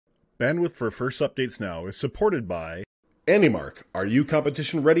Bandwidth for First Updates Now is supported by AndyMark. Are you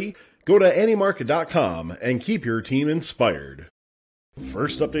competition ready? Go to andymark.com and keep your team inspired.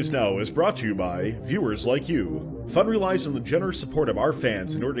 First Updates Now is brought to you by viewers like you. Fun relies on the generous support of our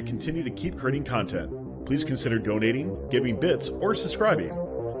fans in order to continue to keep creating content. Please consider donating, giving bits, or subscribing.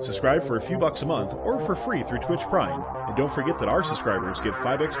 Subscribe for a few bucks a month or for free through Twitch Prime. And don't forget that our subscribers get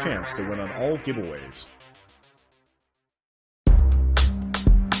 5x chance to win on all giveaways.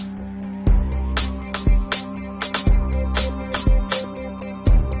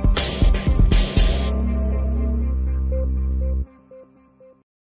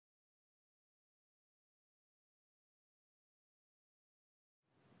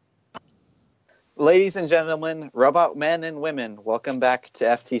 Ladies and gentlemen, robot men and women, welcome back to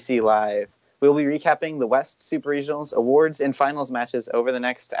FTC Live. We'll be recapping the West Super Regionals awards and finals matches over the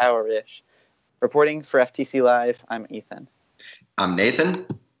next hour-ish. Reporting for FTC Live, I'm Ethan. I'm Nathan.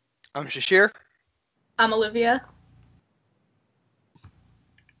 I'm Shashir. I'm Olivia.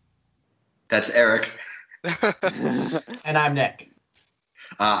 That's Eric. And I'm Nick.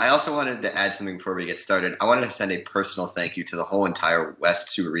 I also wanted to add something before we get started. I wanted to send a personal thank you to the whole entire West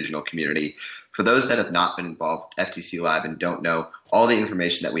Super Regional community. For those that have not been involved with FTC Live and don't know, all the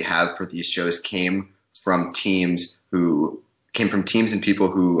information that we have for these shows came from teams and people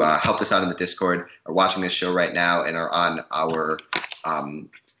who helped us out in the Discord, are watching this show right now, and are on our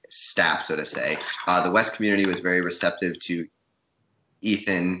staff, so to say. The West community was very receptive to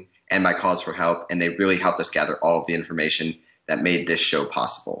Ethan and my calls for help, and they really helped us gather all of the information that made this show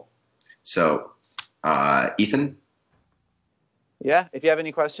possible. So, Ethan? Yeah, if you have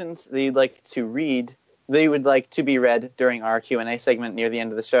any questions that you'd like to read, they would like to be read during our Q&A segment near the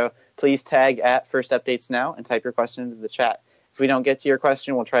end of the show, please tag at First Updates Now and type your question into the chat. If we don't get to your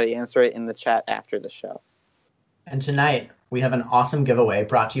question, we'll try to answer it in the chat after the show. And tonight, we have an awesome giveaway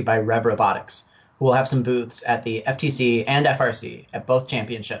brought to you by Robotics, who will have some booths at the FTC and FRC at both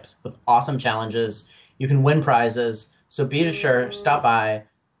championships with awesome challenges. You can win prizes, so be sure, stop by,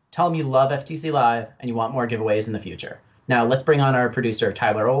 tell them you love FTC Live and you want more giveaways in the future. Now, let's bring on our producer,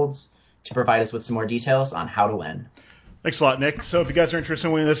 Tyler Olds, to provide us with some more details on how to win. Thanks a lot, Nick. So if you guys are interested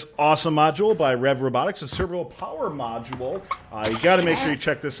in winning this awesome module by Robotics, a cerebral power module, you got to make sure you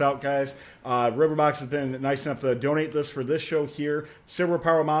check this out, guys. Robotics has been nice enough to donate this for this show here. Cerebral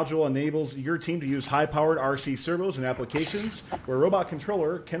power module enables your team to use high-powered RC servos in applications where a robot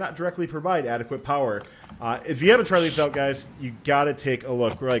controller cannot directly provide adequate power. If you haven't tried these out, guys, you got to take a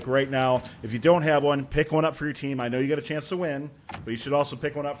look. Like right now, if you don't have one, pick one up for your team. I know you got a chance to win, but you should also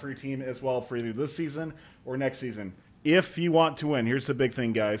pick one up for your team as well for either this season or next season. If you want to win, here's the big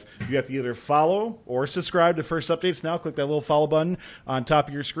thing, guys. You have to either follow or subscribe to First Updates Now. Click that little follow button on top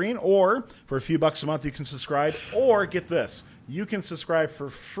of your screen. Or for a few bucks a month, you can subscribe. Or get this. You can subscribe for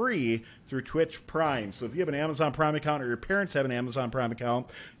free through Twitch Prime. So if you have an Amazon Prime account or your parents have an Amazon Prime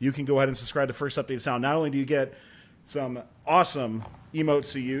account, you can go ahead and subscribe to First Updates Now. Not only do you get some awesome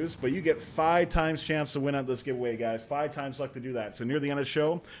emotes to use, but you get 5 times chance to win on this giveaway, guys. 5 times luck to do that. So near the end of the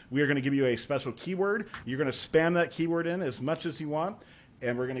show, we are going to give you a special keyword. You're going to spam that keyword in as much as you want,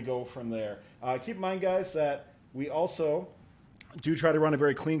 and we're going to go from there. Keep in mind, guys, that we also do try to run a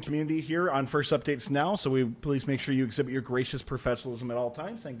very clean community here on First Updates Now, so please make sure you exhibit your gracious professionalism at all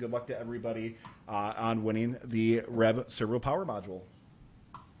times, and good luck to everybody on winning the Rev Cerebral Power Module.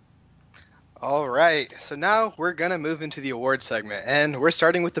 All right, so now we're going to move into the award segment, and we're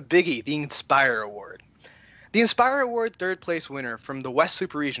starting with the biggie, the Inspire Award. The Inspire Award third place winner from the West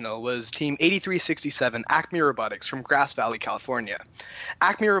Super Regional was Team 8367 Acme Robotics from Grass Valley, California.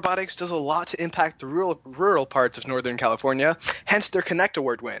 Acme Robotics does a lot to impact the rural parts of Northern California, hence their Connect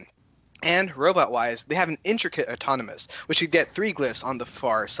Award win. And robot-wise, they have an intricate autonomous, which could get 3 glyphs on the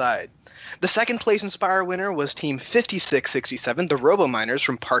far side. The second place Inspire winner was Team 5667, the RoboMiners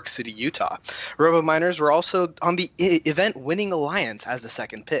from Park City, Utah. RoboMiners were also on the event Winning Alliance as the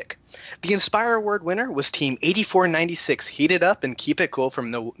second pick. The Inspire Award winner was Team 8496, Heated Up and Keep It Cool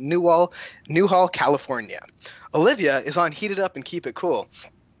from Newhall, California. Olivia is on Heated Up and Keep It Cool,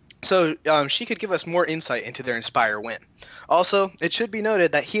 so she could give us more insight into their Inspire win. Also, it should be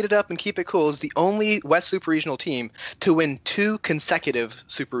noted that Heated Up and Keep It Cool is the only West Super Regional team to win 2 consecutive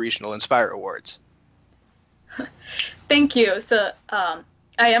Super Regional Inspire Awards. Thank you. So I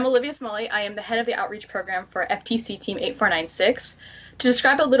am Olivia Smalley. I am the head of the outreach program for FTC Team 8496. To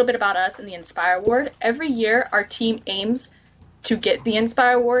describe a little bit about us and the Inspire Award, every year our team aims to get the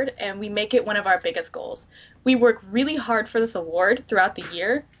Inspire Award, and we make it one of our biggest goals. We work really hard for this award throughout the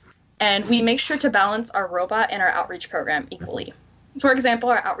year, and we make sure to balance our robot and our outreach program equally. For example,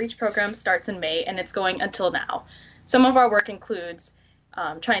 our outreach program starts in May, and it's going until now. Some of our work includes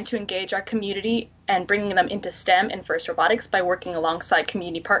trying to engage our community and bringing them into STEM and FIRST Robotics by working alongside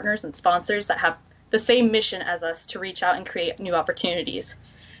community partners and sponsors that have the same mission as us to reach out and create new opportunities.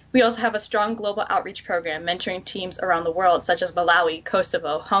 We also have a strong global outreach program mentoring teams around the world, such as Malawi,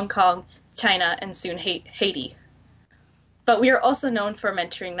 Kosovo, Hong Kong, China, and soon Haiti. But we are also known for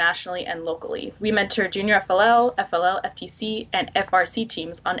mentoring nationally and locally. We mentor junior FLL, FTC, and FRC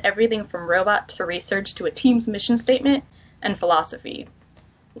teams on everything from robot to research to a team's mission statement and philosophy.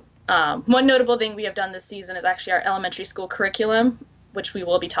 One notable thing we have done this season is actually our elementary school curriculum, which we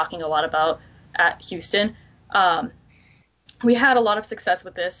will be talking a lot about at Houston. We had a lot of success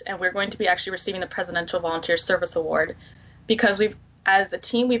with this, and we're going to be actually receiving the Presidential Volunteer Service Award because as a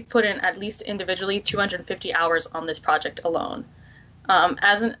team, we've put in at least individually 250 hours on this project alone.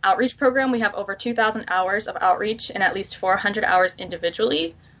 As an outreach program, we have over 2,000 hours of outreach and at least 400 hours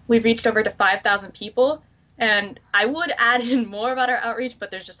individually. We've reached over to 5,000 people, and I would add in more about our outreach,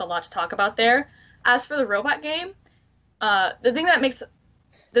 but there's just a lot to talk about there. As for the robot game, the thing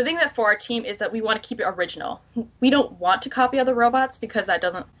that for our team is that we want to keep it original. We don't want to copy other robots because that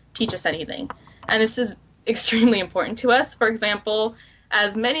doesn't teach us anything. And this is extremely important to us. For example,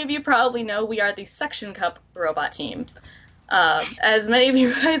 as many of you probably know, we are the suction cup robot team. As many of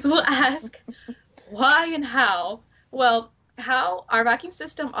you guys will ask, why and how? Well, how our vacuum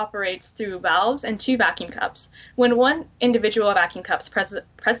system operates through valves and 2 vacuum cups. When one individual vacuum cup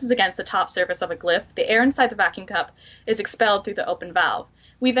presses against the top surface of a glyph, the air inside the vacuum cup is expelled through the open valve.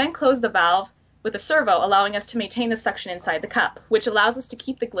 We then close the valve with a servo, allowing us to maintain the suction inside the cup, which allows us to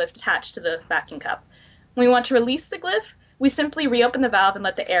keep the glyph attached to the vacuum cup. When we want to release the glyph, we simply reopen the valve and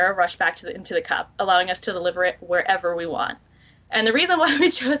let the air rush back into the cup, allowing us to deliver it wherever we want. And the reason why we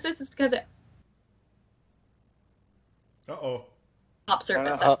chose this is because it top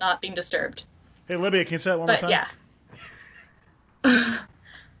surface that's not being disturbed. Hey, Libya, can you say that one more time?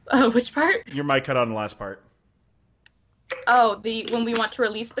 Yeah. Which part? Your mic cut out in the last part. Oh, when we want to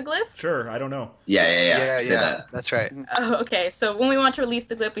release the glyph? Sure, I don't know. Yeah. Say Yeah, that. that's right. Oh, okay. So when we want to release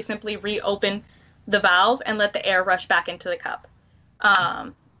the glyph, we simply reopen the valve and let the air rush back into the cup.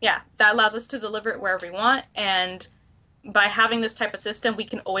 That allows us to deliver it wherever we want, and by having this type of system, we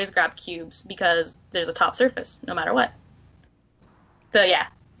can always grab cubes because there's a top surface, no matter what. So yeah,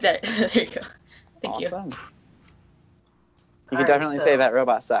 there you go. Thank you. Awesome. You can definitely say that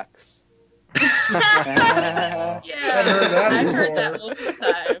robot sucks. Yeah, I've heard that before. multiple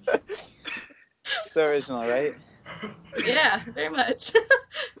times. So original, right? Yeah, very much.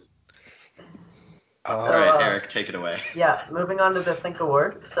 All right, Eric, take it away. Yeah, moving on to the Think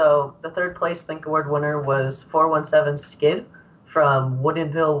Award. So the third place Think Award winner was 417 Skid from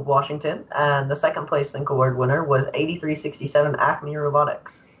Woodinville, Washington, and the second place Think Award winner was 8367 Acme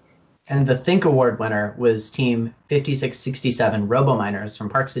Robotics. And the Think Award winner was Team 5667 RoboMiners from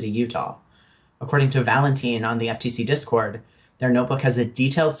Park City, Utah. According to Valentine on the FTC Discord, their notebook has a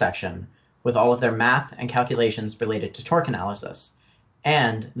detailed section with all of their math and calculations related to torque analysis,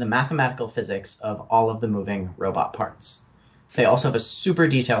 and the mathematical physics of all of the moving robot parts. They also have a super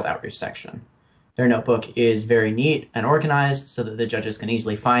detailed outreach section. Their notebook is very neat and organized so that the judges can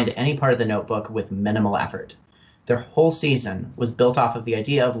easily find any part of the notebook with minimal effort. Their whole season was built off of the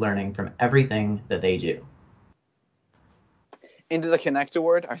idea of learning from everything that they do. Into the Connect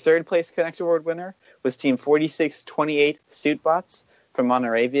Award, our third place Connect Award winner was Team 4628 Suitbots from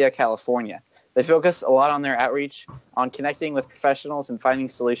Monterey, California. They focus a lot on their outreach on connecting with professionals and finding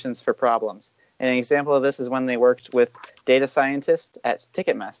solutions for problems. And an example of this is when they worked with data scientists at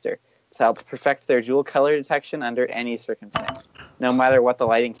Ticketmaster to help perfect their dual color detection under any circumstance, no matter what the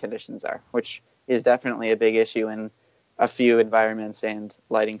lighting conditions are, which is definitely a big issue in a few environments and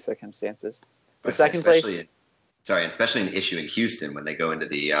lighting circumstances. The second place... Especially an issue in Houston when they go into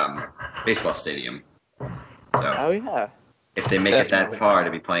the baseball stadium. So, oh, yeah. If they make it that far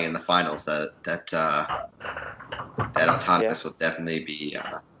to be playing in the finals, that autonomous will definitely be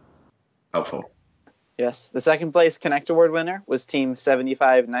helpful. Yes. The second place Connect Award winner was Team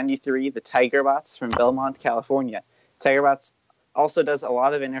 7593, the Tigerbots from Belmont, California. Tigerbots also does a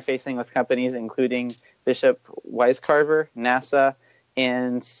lot of interfacing with companies, including Bishop Wisecarver, NASA,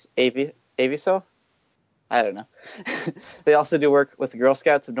 and Aviso. I don't know. They also do work with the Girl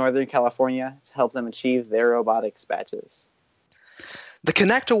Scouts of Northern California to help them achieve their robotics badges. The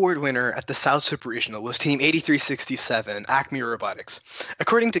Connect Award winner at the South Super Regional was Team 8367, Acme Robotics.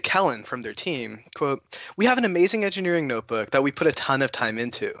 According to Kellen from their team, quote, "We have an amazing engineering notebook that we put a ton of time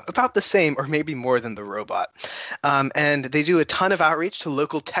into, about the same or maybe more than the robot. And they do a ton of outreach to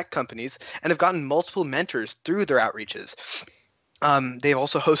local tech companies and have gotten multiple mentors through their outreaches. They've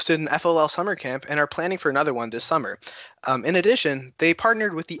also hosted an FLL summer camp and are planning for another one this summer. In addition, they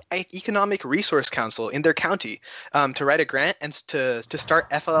partnered with the Economic Resource Council in their county to write a grant and to start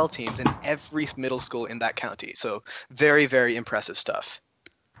FLL teams in every middle school in that county. So very, very impressive stuff.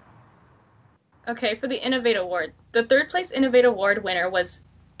 Okay, for the Innovate Award. The third place Innovate Award winner was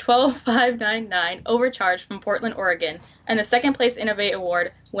 12599 Overcharge from Portland, Oregon, and the second place Innovate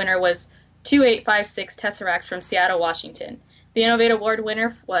Award winner was 2856 Tesseract from Seattle, Washington. The Innovate Award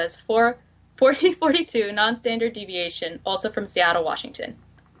winner was 4042 Non-Standard Deviation, also from Seattle, Washington.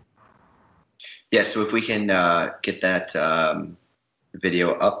 Yeah, so if we can get that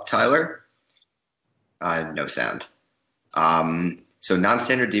video up, Tyler. No sound. So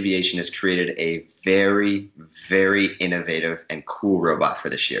non-standard deviation has created a very, very innovative and cool robot for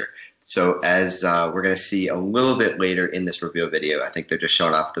this year. So as we're going to see a little bit later in this reveal video, I think they're just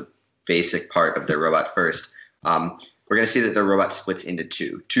showing off the basic part of their robot first. We're going to see that the robot splits into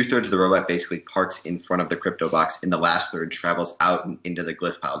two. 2/3 of the robot basically parks in front of the crypto box, and the last third travels out and into the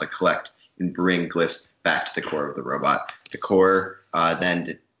glyph pile to collect and bring glyphs back to the core of the robot. The core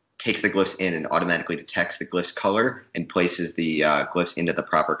then takes the glyphs in and automatically detects the glyph's color and places the glyphs into the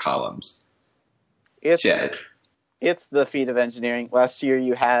proper columns. It's the feat of engineering. Last year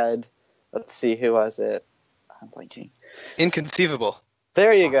you had, let's see, who was it? I'm blanking. Inconceivable.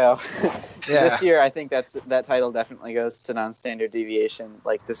 There you go. Yeah. This year, I think that title definitely goes to non-standard deviation.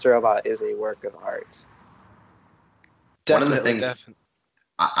 Like, this robot is a work of art. One of the things,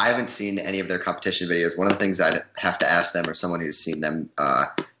 I haven't seen any of their competition videos. One of the things I'd have to ask them, or someone who's seen them,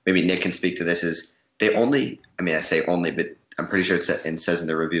 maybe Nick can speak to this, is they only, I say only, but I'm pretty sure it says in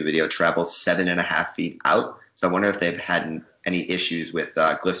the review video, travel 7.5 feet out. So I wonder if they've had any issues with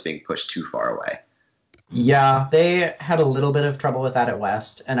glyphs being pushed too far away. Yeah, they had a little bit of trouble with that at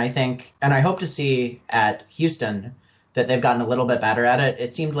West, and I hope to see at Houston that they've gotten a little bit better at it.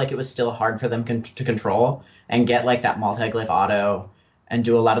 It seemed like it was still hard for them to control and get like that multi-glyph auto and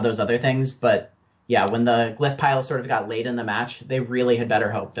do a lot of those other things. But yeah, when the glyph pile sort of got late in the match, they really had better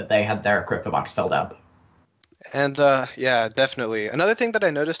hope that they had their crypto box filled up. And yeah, definitely. Another thing that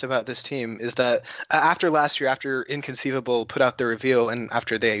I noticed about this team is that after last year, after Inconceivable put out the reveal and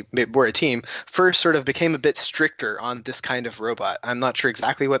after they were a team, First sort of became a bit stricter on this kind of robot. I'm not sure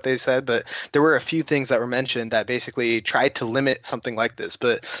exactly what they said, but there were a few things that were mentioned that basically tried to limit something like this.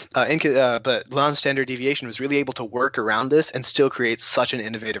 But non-standard deviation was really able to work around this and still create such an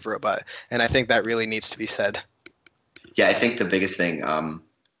innovative robot. And I think that really needs to be said. Yeah, I think the biggest thing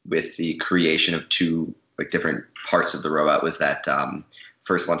with the creation of two different parts of the robot was that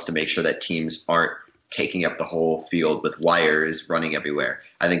First wants to make sure that teams aren't taking up the whole field with wires running everywhere.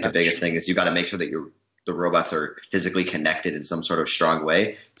 I think the biggest thing is you got to make sure that the robots are physically connected in some sort of strong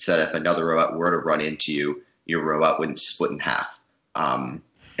way, so that if another robot were to run into you, your robot wouldn't split in half. And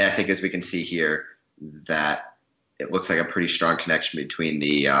I think, as we can see here, that it looks like a pretty strong connection between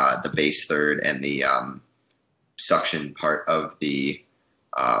the base third and the suction part of the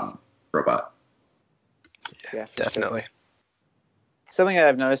robot. Yeah, definitely. Sure. Something that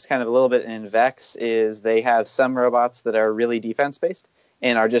I've noticed kind of a little bit in Vex is they have some robots that are really defense-based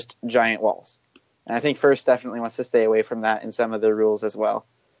and are just giant walls. And I think First definitely wants to stay away from that in some of the rules as well.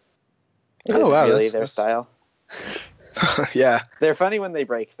 It isn't really their style. Yeah. They're funny when they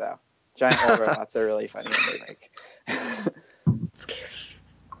break, though. Giant wall robots are really funny when they break. Scary.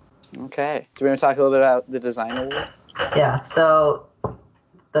 Okay. Do we want to talk a little bit about the design award? Yeah, so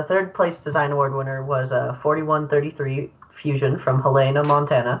the third place design award winner was 4133 Fusion from Helena,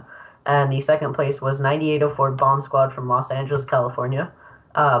 Montana, and the second place was 9804 Bomb Squad from Los Angeles, California.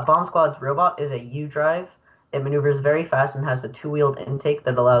 Bomb Squad's robot is a U-drive. It maneuvers very fast and has a two-wheeled intake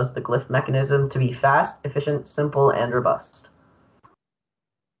that allows the glyph mechanism to be fast, efficient, simple, and robust.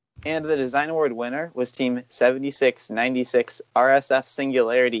 And the design award winner was Team 7696 RSF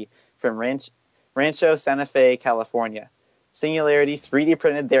Singularity from Rancho Santa Fe, California. Singularity 3D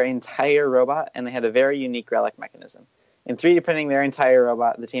printed their entire robot, and they had a very unique relic mechanism. In 3D printing their entire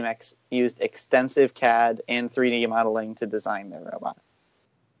robot, the team used extensive CAD and 3D modeling to design their robot.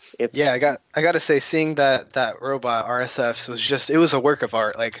 I got to say, seeing that robot RSF it was a work of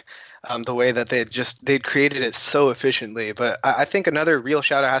art. Like the way that they'd created it so efficiently. But I think another real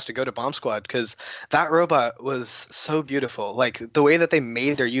shout out has to go to Bomb Squad, because that robot was so beautiful. Like the way that they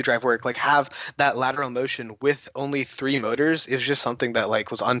made their U-drive work, like have that lateral motion with only 3 motors, is just something that like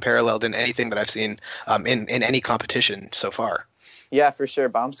was unparalleled in anything that I've seen in any competition so far. Yeah, for sure.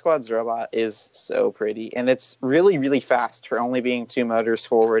 Bomb Squad's robot is so pretty, and it's really, really fast for only being 2 motors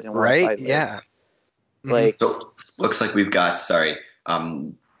forward and one sideways. Yeah. Like, so looks like we've got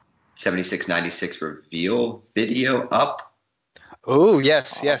 7696 reveal video up. Oh,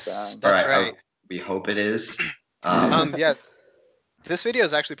 yes, yes, Awesome. that's All right. right. We hope it is. Yeah, this video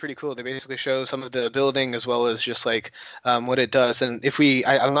is actually pretty cool. They basically show some of the building as well as just like what it does. And if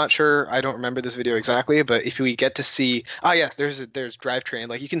I'm not sure, I don't remember this video exactly, but if we get to see, yes, there's drivetrain.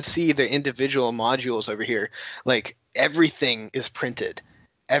 Like you can see the individual modules over here. Like everything is printed.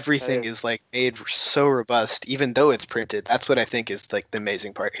 Everything is like made so robust, even though it's printed. That's what I think is like the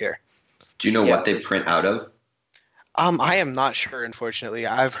amazing part here. Do you know what they print out of? I am not sure, unfortunately.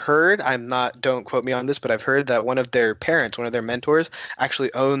 I've heard, don't quote me on this, but I've heard that one of their parents, one of their mentors,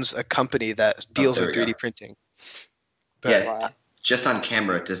 actually owns a company that deals with 3D printing. But, yeah, just on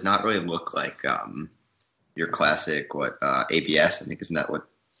camera, it does not really look like your classic ABS. I think isn't that what?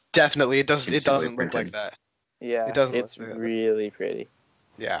 Definitely, it doesn't look like that. Yeah, it doesn't. It's really pretty.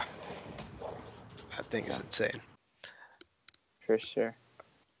 Yeah, that thing is insane. For sure.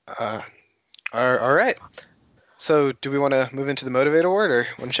 All right. So, do we want to move into the Motivate Award, or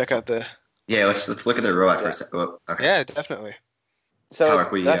want to check out the? Yeah, let's look at the robot for a second. Oh, okay. Yeah, definitely. So Tyler,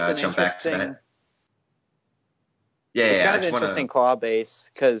 we jump back to that. It's kind of an interesting claw base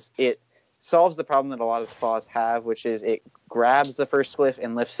because it solves the problem that a lot of claws have, which is it grabs the first spliff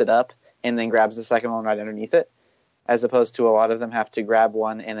and lifts it up, and then grabs the second one right underneath it, as opposed to a lot of them have to grab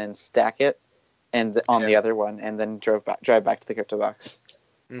one and then stack it, and on the other one, and then drive back to the crypto box.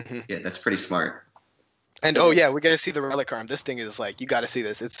 Mm-hmm. Yeah, that's pretty smart. And we got to see the relic arm. This thing is like, you got to see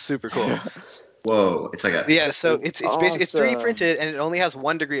this. It's super cool. Whoa, it's like a so it's awesome. basically it's 3D printed and it only has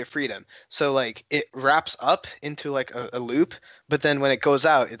 1 degree of freedom. So like it wraps up into like a loop, but then when it goes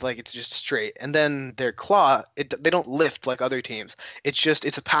out, it's just straight. And then their claw, they don't lift like other teams.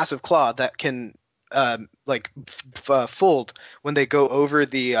 It's a passive claw that can fold when they go over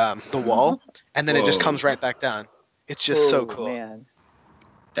the wall, and then it just comes right back down. It's just so cool. Man.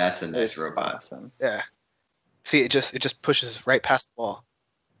 That's a nice robot. Awesome. Yeah. See, it just pushes right past the wall.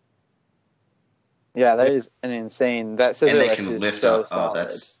 Yeah, that is an insane. That scissor and they lift can is lift so up. solid. Oh,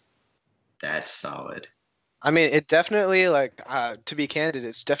 that's solid. I mean, it definitely, to be candid,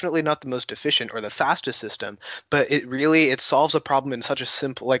 it's definitely not the most efficient or the fastest system, but it solves a problem in such a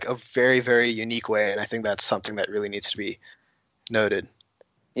simple, a very, very unique way, and I think that's something that really needs to be noted.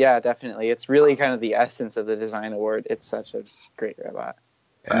 Yeah, definitely. It's really kind of the essence of the design award. It's such a great robot.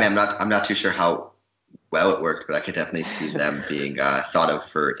 Yeah. I mean, I'm not too sure how well it worked, but I could definitely see them being thought of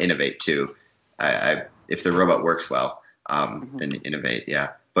for Innovate too. If the robot works well, then Innovate, yeah.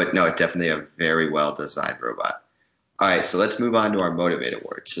 But no, it's definitely a very well designed robot. All right, so let's move on to our Motivate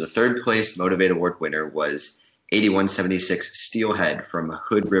Award. So the third place Motivate Award winner was 8176 Steelhead from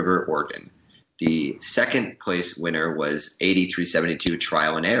Hood River, Oregon. The second place winner was 8372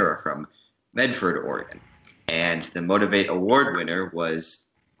 Trial and Error from Medford, Oregon. And the Motivate Award winner was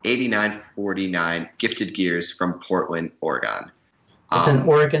 8949 Gifted Gears from Portland, Oregon. It's an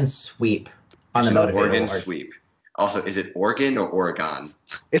Oregon sweep on the Motivate Oregon Award. sweep. Also, is it Oregon or Oregon?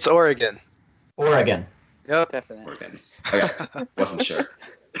 It's Oregon. Oregon. Yep. Definitely. Oregon. Okay, wasn't sure.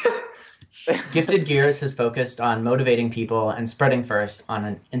 Gifted Gears has focused on motivating people and spreading first on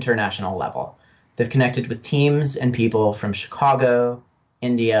an international level. They've connected with teams and people from Chicago,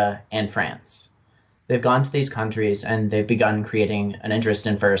 India, and France. They've gone to these countries and they've begun creating an interest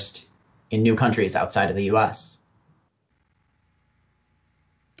in first in new countries outside of the U.S.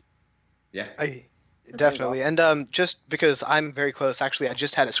 Yeah. Definitely. And just because I'm very close, actually, I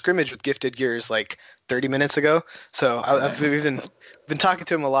just had a scrimmage with Gifted Gears 30 minutes ago. So we've been talking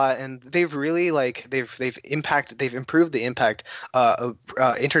to them a lot, and they've really they've improved the impact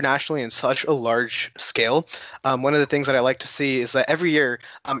internationally in such a large scale. One of the things that I like to see is that every year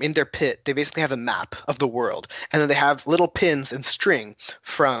in their pit they basically have a map of the world, and then they have little pins and string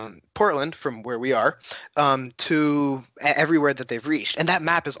from Portland, from where we are, to everywhere that they've reached, and that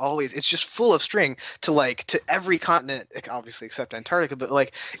map is it's just full of string to every continent, obviously except Antarctica,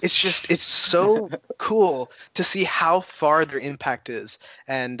 but it's so cool to see how far their impact is.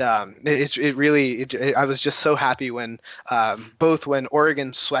 And I was just so happy when both when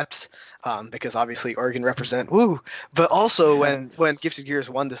Oregon swept, because obviously Oregon represent, but also when Gifted Gears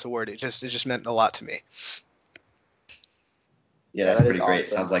won this award, it just meant a lot to me. Yeah, that's pretty is great.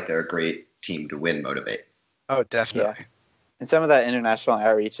 awesome. Sounds like they're a great team to win Motivate. Oh, definitely. Yeah. And some of that international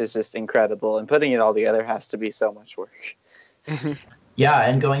outreach is just incredible, and putting it all together has to be so much work. Yeah,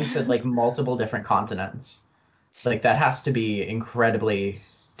 and going to multiple different continents. That has to be incredibly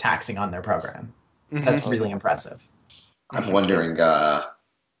taxing on their program. That's really impressive. I'm wondering how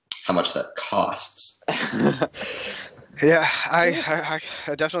much that costs. Yeah, I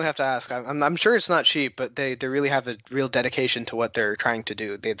definitely have to ask. I'm sure it's not cheap, but they really have a real dedication to what they're trying to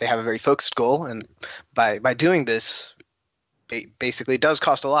do. They have a very focused goal, and by doing this, basically does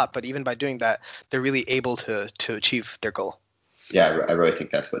cost a lot, but even by doing that, they're really able to achieve their goal. Yeah, I really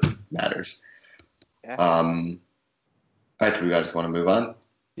think that's what matters. Yeah. All right, do you guys want to move on?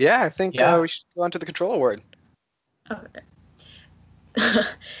 Yeah, I think Yeah. we should go on to the Control Award. Okay.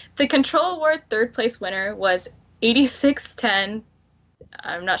 The Control Award third place winner was 8610.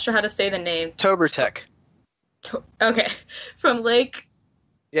 I'm not sure how to say the name. Tobertech. Okay. From Lake.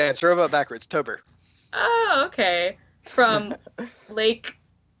 Yeah, it's robot backwards. Tober. Oh, okay. From Lake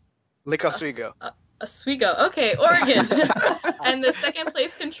Oswego. Oswego. Okay, Oregon. And the second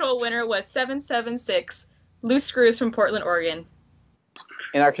place control winner was 776. Loose Screws from Portland, Oregon.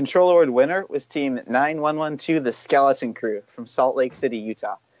 And our Control Award winner was Team 9112, the Skeleton Crew from Salt Lake City,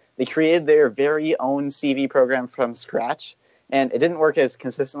 Utah. They created their very own CV program from scratch, and it didn't work as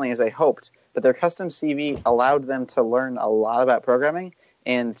consistently as I hoped, but their custom CV allowed them to learn a lot about programming,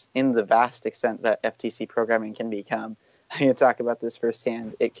 and in the vast extent that FTC programming can become. I can talk about this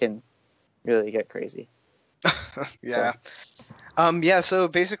firsthand. It can really get crazy. Yeah. So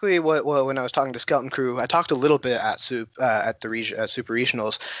basically, when I was talking to Skeleton Crew, I talked a little bit at Super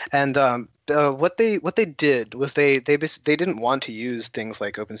Regionals, and what they did was they didn't want to use things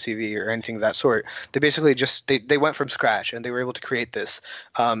like OpenCV or anything of that sort. They basically just they went from scratch, and they were able to create this.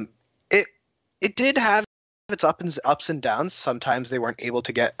 It did have its ups and downs. Sometimes they weren't able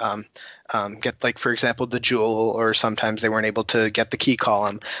to get like, for example, the jewel, or sometimes they weren't able to get the key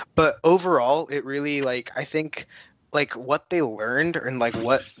column. But overall, it really, like, I think, like, what they learned and like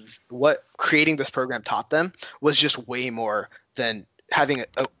what creating this program taught them was just way more than having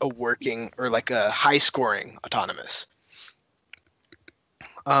a working or like a high scoring autonomous.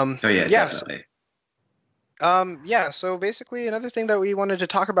 Definitely. So basically another thing that we wanted to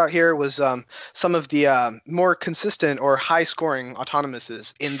talk about here was some of the more consistent or high-scoring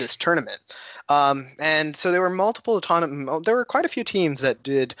autonomouses in this tournament. And so there were there were quite a few teams that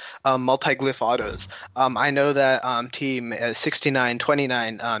did multi-glyph autos. I know that team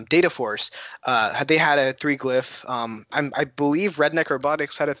 6929 Data Force, they had a 3-glyph. I believe Redneck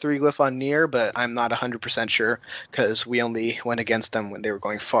Robotics had a 3-glyph on near, but I'm not 100% sure because we only went against them when they were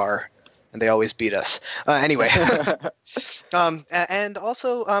going far. And they always beat us. Anyway. And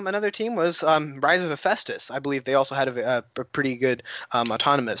also another team was Rise of Hephaestus. I believe they also had a pretty good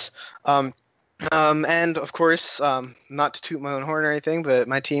autonomous. And of course, not to toot my own horn or anything, but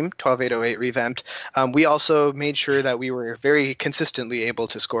my team, 12808 Revamped, we also made sure that we were very consistently able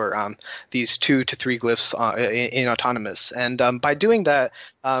to score these 2 to 3 glyphs in autonomous. And by doing that,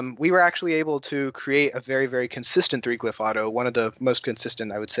 we were actually able to create a very, very consistent 3-glyph auto, one of the most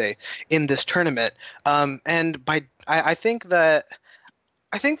consistent, I would say, in this tournament. And I think that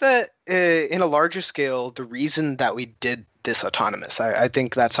in a larger scale, the reason that we did this autonomous, I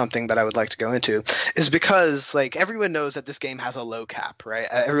think that's something that I would like to go into, is because, like, everyone knows that this game has a low cap, right?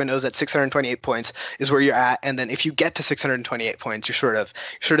 Everyone knows that 628 points is where you're at, and then if you get to 628 points, you're sort of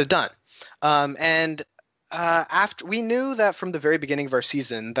done. After we knew that from the very beginning of our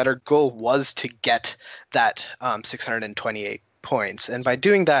season that our goal was to get that 628 points, and by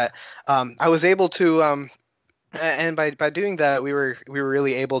doing that, I was able to. And by doing that, we were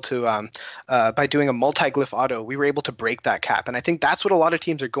really able to, by doing a multi-glyph auto, we were able to break that cap. And I think that's what a lot of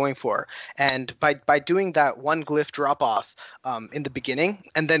teams are going for. And by doing that 1 glyph drop-off in the beginning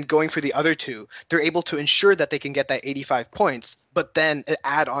and then going for the other 2, they're able to ensure that they can get that 85 points, but then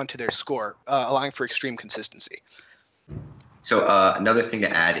add on to their score, allowing for extreme consistency. So another thing to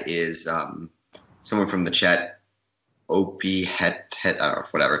add is someone from the chat, OP I don't know,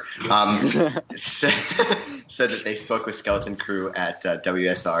 whatever, said that they spoke with Skeleton Crew at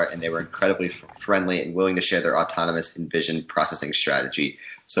WSR, and they were incredibly friendly and willing to share their autonomous and vision processing strategy.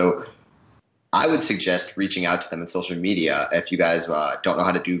 So I would suggest reaching out to them in social media if you guys don't know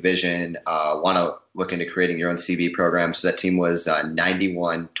how to do vision, want to look into creating your own CV program. So that team was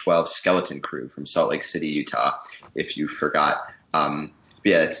 9112 Skeleton Crew from Salt Lake City, Utah, if you forgot.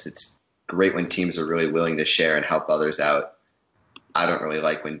 It's great when teams are really willing to share and help others out. I don't really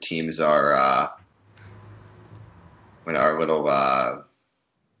like when teams are a little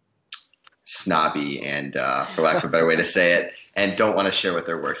snobby and, for lack of a better way to say it, and don't want to share what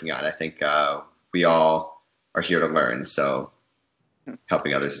they're working on. I think we all are here to learn, so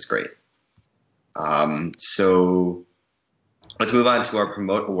helping others is great. So let's move on to our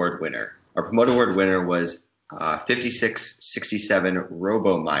Promote Award winner. Our Promote Award winner was 5667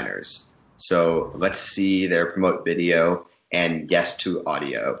 Robo Miners. So let's see their promote video and yes to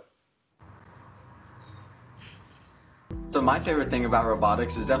audio. So my favorite thing about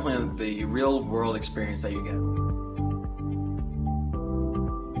robotics is definitely the real world experience that you get.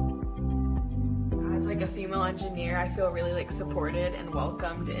 As like a female female engineer, I feel really like supported and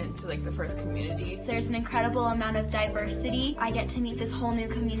welcomed into like the FIRST community. There's an incredible amount of diversity. I get to meet this whole new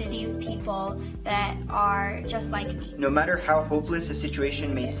community of people that are just like me. No matter how hopeless a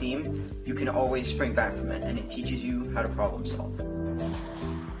situation may seem, you can always spring back from it, and it teaches you how to problem solve.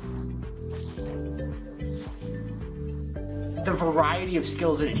 The variety of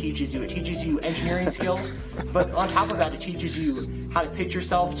skills that it teaches you engineering skills, but on top of that, it teaches you how to pitch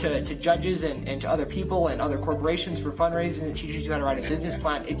yourself to judges and to other people and other corporations for fundraising. It teaches you how to write a business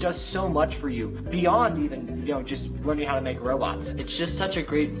plan. It does so much for you beyond even, just learning how to make robots. It's just such a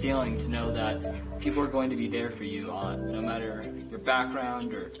great feeling to know that people are going to be there for you, no matter your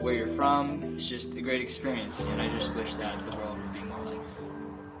background or where you're from. It's just a great experience, and I just wish that the world would be more like it.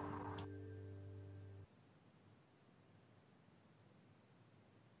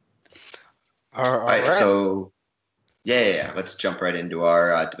 All right, so let's jump right into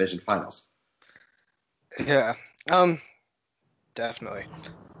our division finals. Yeah, definitely.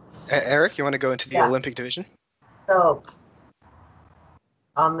 Eric, you want to go into the Olympic division? So,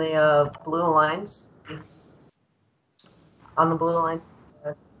 on the Blue Alliance, can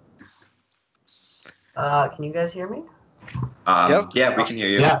you guys hear me? Yep. Yeah, we can hear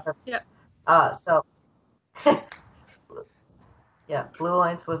you. Yep. Blue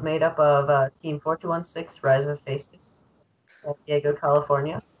Alliance was made up of Team 4216, Rise of Faces, San Diego,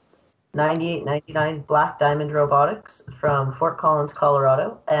 California, 9899 Black Diamond Robotics from Fort Collins,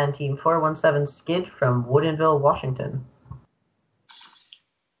 Colorado, and Team 417 Skid from Woodinville, Washington.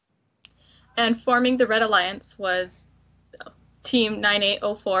 And forming the Red Alliance was Team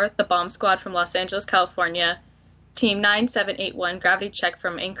 9804, the Bomb Squad from Los Angeles, California, Team 9781, Gravity Check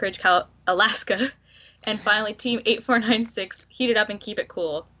from Anchorage, Alaska, and finally Team 8496, Heat It Up and Keep It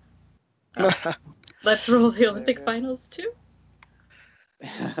Cool. Let's roll the Olympic finals too.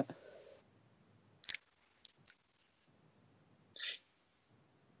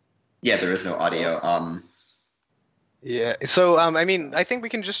 Yeah, there is no audio. Yeah, so I think we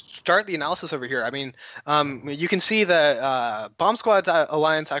can just start the analysis over here. You can see that Bomb Squad's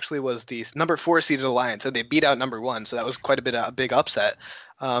alliance actually was the number 4 seeded alliance, and they beat out number 1, so that was quite a big upset.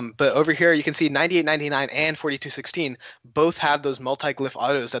 But over here, you can see 9899 and 4216 both have those multi-glyph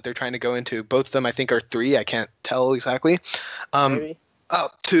autos that they're trying to go into. Both of them, I think, are 3. I can't tell exactly. Maybe. Oh,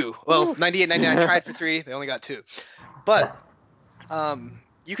 2. Well, 9899 tried for 3. They only got 2. But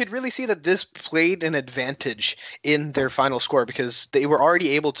you could really see that this played an advantage in their final score because they were already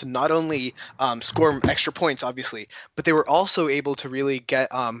able to not only score extra points, obviously, but they were also able to really get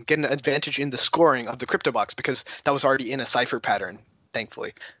an advantage in the scoring of the crypto box because that was already in a cipher pattern,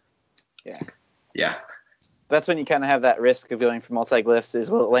 thankfully. Yeah. That's when you kind of have that risk of going for multi-glyphs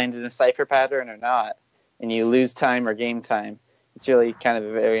is will it land in a cipher pattern or not? And you lose time or game time. It's really kind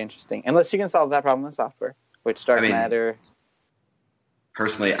of very interesting. Unless you can solve that problem in software, which Dark Matter...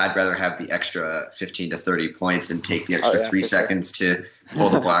 Personally, I'd rather have the extra 15 to 30 points and take the extra 3 seconds to pull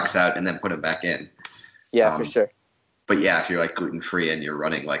the blocks out and then put them back in. Yeah, for sure. But yeah, if you're like gluten-free and you're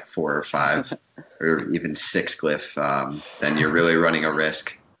running like 4 or 5 or even 6 glyph, then you're really running a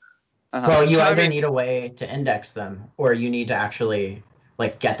risk. Well, you either need a way to index them or you need to actually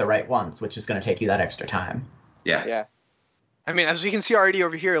get the right ones, which is going to take you that extra time. Yeah. As we can see already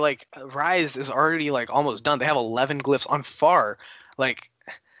over here, Rise is already almost done. They have 11 glyphs on FAR.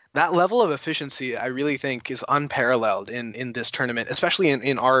 That level of efficiency, I really think, is unparalleled in this tournament, especially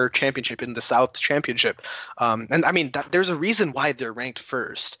in our championship, in the South Championship. There's a reason why they're ranked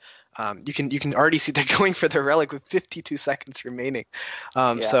first. You can already see they're going for their relic with 52 seconds remaining.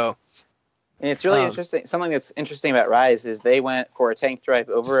 So, and it's really interesting. Something that's interesting about Rise is they went for a tank drive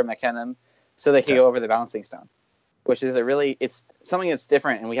over a Mechanism so they could go over the balancing stone, which is it's something that's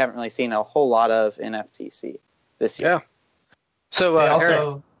different, and we haven't really seen a whole lot of in FTC this year. Yeah. So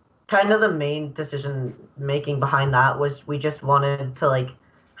also, kind of the main decision making behind that was we just wanted to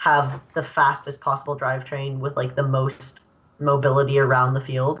have the fastest possible drivetrain with the most mobility around the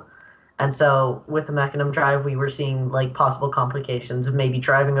field, and so with the Mechanism drive we were seeing possible complications of maybe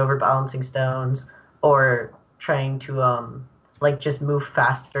driving over balancing stones or trying to just move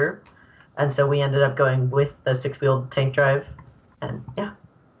faster, and so we ended up going with the 6-wheeled tank drive, and yeah.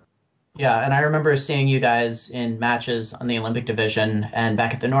 Yeah, and I remember seeing you guys in matches on the Olympic division and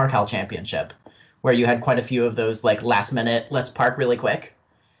back at the NorCal Championship, where you had quite a few of those last minute, let's park really quick,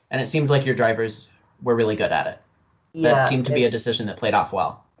 and it seemed like your drivers were really good at it. Yeah, that seemed to be a decision that played off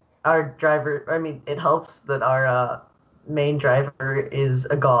well. Our driver, it helps that our main driver is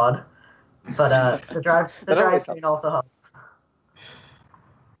a god, but the drivetrain also helps.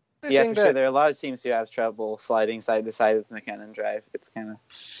 Yeah, for sure. There are a lot of teams who have trouble sliding side to side with the Mechanism drive. It's kind of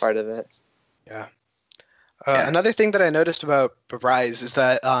part of it. Yeah. Another thing that I noticed about Rise is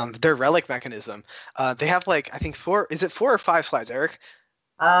that their relic mechanism, they have like, I think is it 4 or 5 slides, Eric?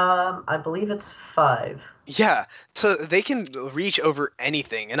 I believe it's 5. Yeah, so they can reach over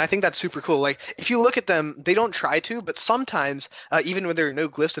anything, and I think that's super cool. Like, if you look at them, they don't try to, but sometimes, even when there are no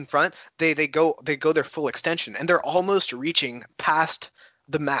glyphs in front, they go their full extension, and they're almost reaching past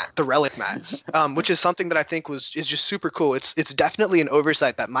the relic mat, which is something that I think is just super cool. It's definitely an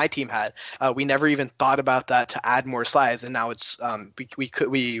oversight that my team had. We never even thought about that to add more slides, and now it's we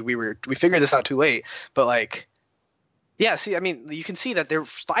figured this out too late, but like. Yeah, see, I mean, you can see that their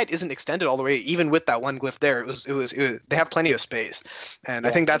slide isn't extended all the way, even with that one glyph there. It was they have plenty of space, and I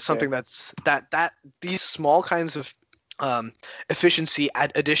think that's something that's that these small kinds of efficiency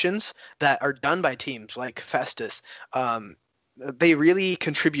additions that are done by teams like Festus, they really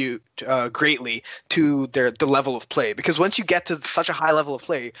contribute greatly to the level of play. Because once you get to such a high level of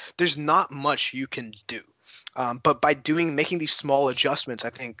play, there's not much you can do. But by making these small adjustments, I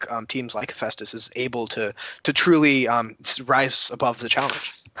think teams like Festus is able to truly rise above the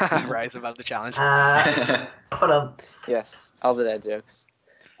challenge. Rise above the challenge. Yes, all the dad jokes.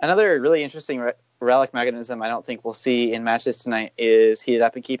 Another really interesting relic mechanism I don't think we'll see in matches tonight is Heat It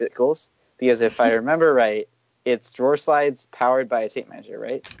Up and Keep It Cools. Because if I remember right, it's drawer slides powered by a tape measure,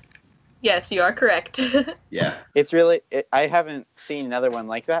 right? Yes, you are correct. Yeah. It's really, I haven't seen another one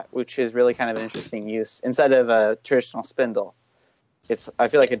like that, which is really kind of an interesting use. Instead of a traditional spindle, I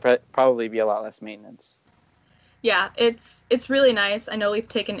feel like it'd probably be a lot less maintenance. Yeah, it's really nice. I know we've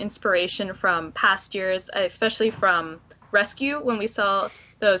taken inspiration from past years, especially from Rescue, when we saw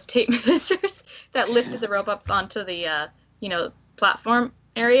those tape measures that lifted the robots onto the platform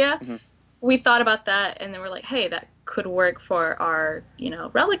area. Mm-hmm. We thought about that, and then we're like, hey, that could work for our,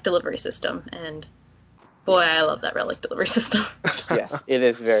 relic delivery system. And boy, I love that relic delivery system. Yes, it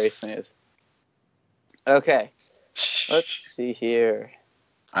is very smooth. Okay, let's see here.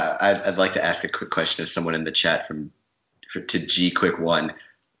 I'd like to ask a quick question of someone in the chat to G Quick One.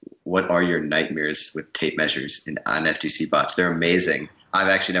 What are your nightmares with tape measures on FTC bots? They're amazing. I've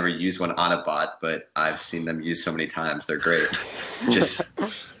actually never used one on a bot, but I've seen them used so many times. They're great.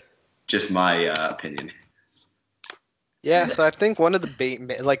 Just my opinion. Yeah, so I think one of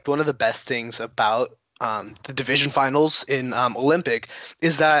the best things about the division finals in Olympic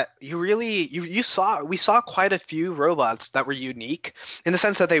is that we saw quite a few robots that were unique in the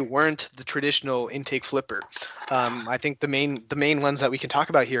sense that they weren't the traditional intake flipper. I think the main ones that we can talk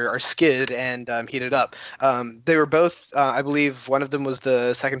about here are Skid and Heat It Up. They were both, I believe, one of them was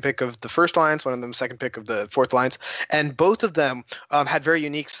the second pick of the first lines, one of them second pick of the fourth lines, and both of them had very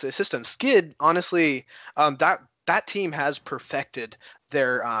unique systems. Skid, honestly, that team has perfected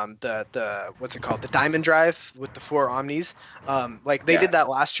their the what's it called, the diamond drive with the 4 omnis. They did that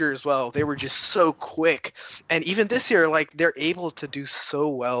last year as well. They were just so quick, and even this year, they're able to do so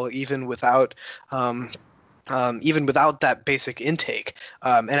well even without that basic intake.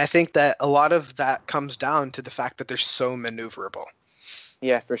 And I think that a lot of that comes down to the fact that they're so maneuverable.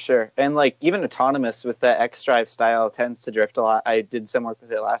 Yeah, for sure. And even autonomous with that X drive style tends to drift a lot. I did some work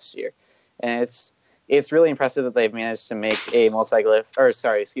with it last year, and it's really impressive that they've managed to make a an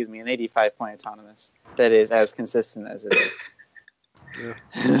 85-point autonomous that is as consistent as it is. Yeah.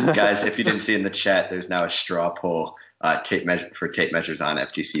 Guys, if you didn't see in the chat, there's now a straw poll tape measures on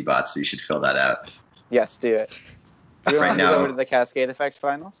FTC bots, so you should fill that out. Yes, do it. Do you want to go over to the Cascade Effect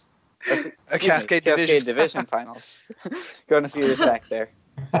finals? Cascade Division finals. Going a few years back there.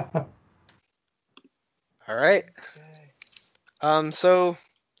 All right. So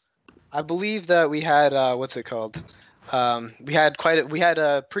I believe that we had what's it called? We had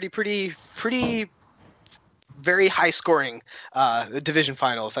a pretty very high scoring division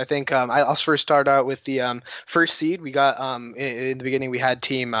finals. I think I'll first start out with the first seed. We got in the beginning we had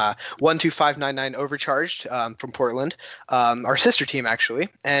team 12599 Overcharged from Portland, our sister team actually,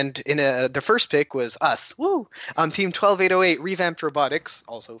 and in the first pick was us. Woo! Team 12808 Revamped Robotics,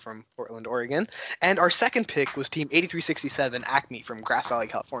 also from Portland, Oregon, and our second pick was team 8367 Acme from Grass Valley,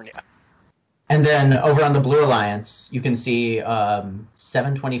 California. And then over on the Blue Alliance, you can see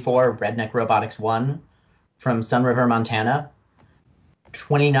 724 Redneck Robotics 1 from Sun River, Montana.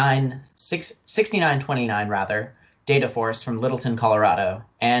 6929 rather, Data Force from Littleton, Colorado.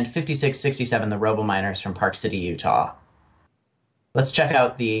 And 5667 the RoboMiners from Park City, Utah. Let's check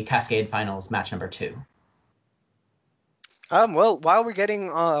out the Cascade Finals match number 2. Well, while we're getting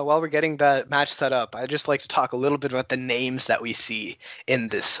that match set up, I'd just like to talk a little bit about the names that we see in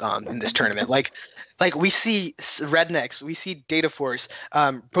this tournament. Like we see Rednecks, we see Data Force.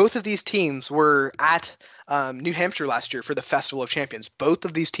 Both of these teams were at New Hampshire last year for the Festival of Champions. Both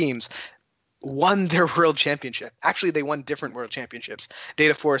of these teams won their world championship. Actually, they won different world championships.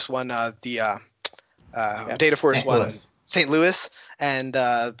 Data Force won Data Force St. won Louis. St. Louis, and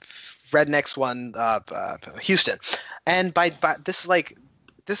Rednecks won Houston. And by this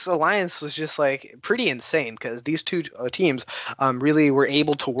this alliance was just like pretty insane because these two teams really were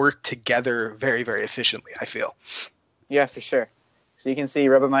able to work together very, very efficiently, I feel. Yeah, for sure. So you can see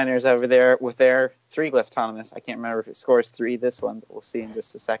RoboMiners over there with their 3-glyph autonomous. I can't remember if it scores 3 this one, but we'll see in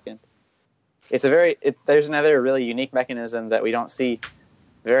just a second. It's there's another really unique mechanism that we don't see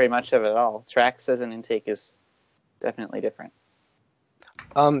very much of at all. Tracks as an intake is definitely different.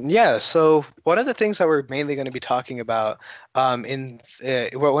 Yeah, so one of the things that we're mainly going to be talking about one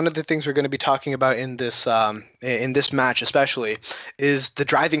of the things we're going to be talking about in this match especially is the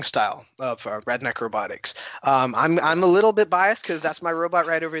driving style of Redneck Robotics. I'm a little bit biased because that's my robot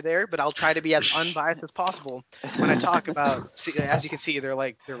right over there, but I'll try to be as unbiased as possible when I talk about. As you can see,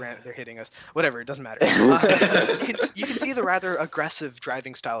 they're hitting us. Whatever, it doesn't matter. You can see the rather aggressive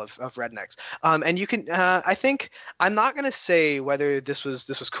driving style of Rednecks, and you can. I think I'm not going to say whether this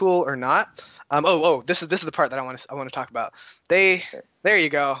was cool or not. This is the part that I want to talk about. There you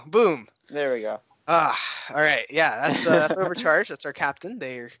go. Boom. There we go. All right. Yeah, that's Overcharge. That's our captain.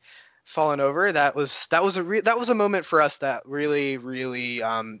 They're falling over. That was a moment for us that really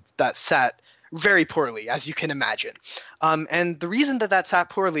that sat very poorly, as you can imagine. And the reason that sat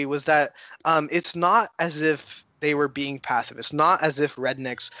poorly was that it's not as if they were being passive. It's not as if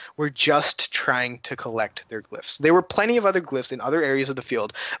Rednecks were just trying to collect their glyphs. There were plenty of other glyphs in other areas of the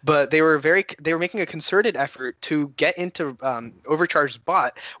field, but they were making a concerted effort to get into Overcharged's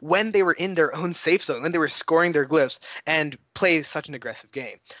bot when they were in their own safe zone, when they were scoring their glyphs and play such an aggressive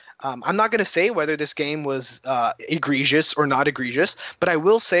game. I'm not going to say whether this game was egregious or not egregious, but I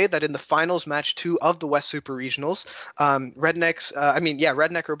will say that in the finals match 2 of the West Super Regionals,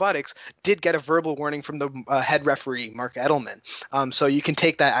 Redneck Robotics did get a verbal warning from the head referee, Mark Edelman. So you can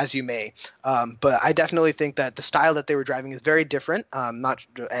take that as you may. But I definitely think that the style that they were driving is very different,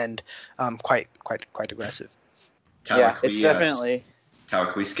 quite aggressive. Tyler, it's definitely. Tyler,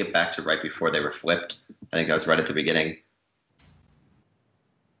 can we skip back to right before they were flipped? I think that was right at the beginning.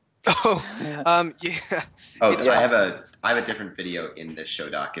 Yeah. Oh, I have a different video in this show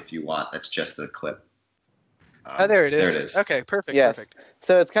doc if you want. That's just the clip. There it is. There it is. Okay, perfect. Yes. Perfect.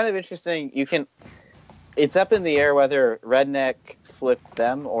 So it's kind of interesting. It's up in the air whether Redneck flipped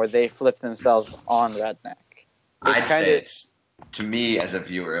them or they flipped themselves on Redneck. I'd say it's, to me as a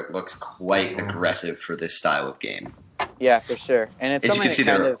viewer, it looks quite aggressive for this style of game. Yeah, for sure. And it's as you can see,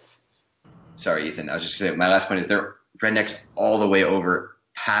 kind of. Sorry, Ethan. I was just saying. My last point is they're Rednecks all the way over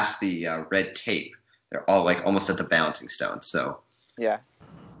past the red tape. They're all like almost at the balancing stone. So yeah,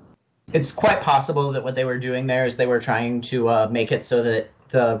 it's quite possible that what they were doing there is they were trying to make it so that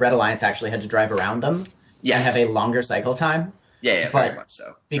the Red Alliance actually had to drive around them and have a longer cycle time. Yeah, but very much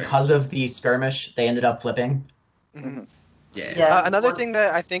so. Because of the skirmish, they ended up flipping. Mm-hmm. Yeah. Another thing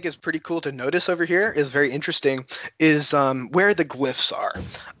that I think is pretty cool to notice over here is very interesting is where the glyphs are.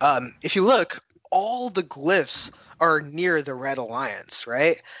 If you look, all the glyphs are near the Red Alliance,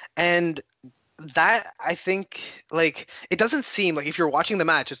 right? And that, I think, like, it doesn't seem like if you're watching the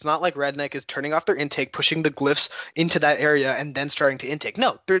match, it's not like Redneck is turning off their intake, pushing the glyphs into that area, and then starting to intake.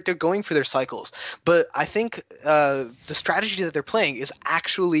 No, they're going for their cycles. But I think the strategy that they're playing is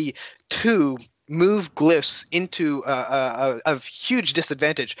actually to move glyphs into a huge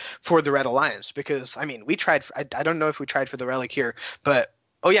disadvantage for the Red Alliance. Because, I mean, we tried, I don't know if we tried for the relic here, but,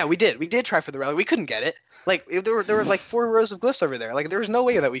 oh yeah, we did. We did try for the relic. We couldn't get it. Like, there were like 4 rows of glyphs over there. Like, there was no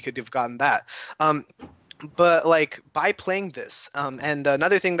way that we could have gotten that. But like by playing this, and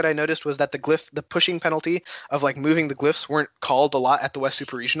another thing that I noticed was that the pushing penalty of like moving the glyphs weren't called a lot at the West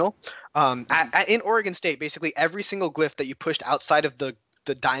Super Regional. In Oregon State, basically every single glyph that you pushed outside of the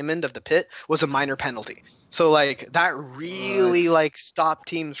diamond of the pit was a minor penalty. So like that really like stopped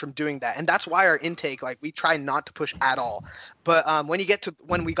teams from doing that, and that's why our intake, like, we try not to push at all. But when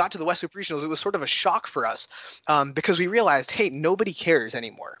we got to the West Super Regionals, it was sort of a shock for us because we realized, hey, nobody cares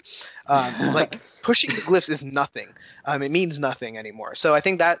anymore. Like pushing the glyphs is nothing. It means nothing anymore. So I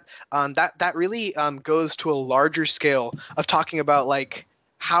think that that really goes to a larger scale of talking about like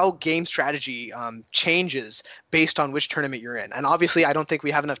how game strategy changes based on which tournament you're in. And obviously, I don't think we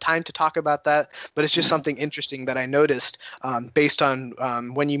have enough time to talk about that, but it's just something interesting that I noticed based on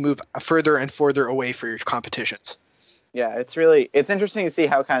when you move further and further away for your competitions. Yeah, it's interesting to see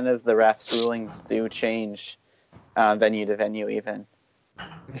how kind of the refs' rulings do change venue to venue even.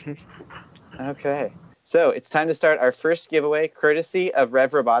 Okay, so it's time to start our first giveaway, courtesy of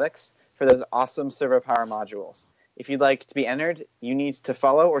Rev Robotics, for those awesome servo power modules. If you'd like to be entered, you need to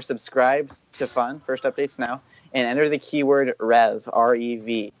follow or subscribe to First Updates Now, and enter the keyword REV,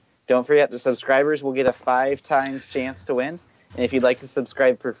 R-E-V. Don't forget, the subscribers will get a 5 times chance to win. And if you'd like to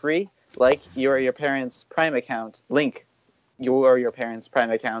subscribe for free, link your parents' Prime account to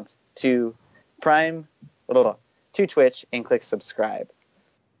Twitch and click subscribe.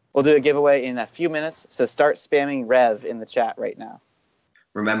 We'll do a giveaway in a few minutes, so start spamming REV in the chat right now.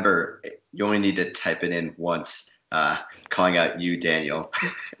 Remember, you only need to type it in once, calling out you, Daniel.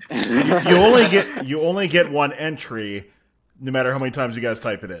 you only get one entry, no matter how many times you guys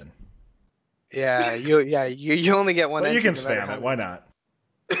type it in. Yeah, you only get one. But entry, you can no spam it. Why not?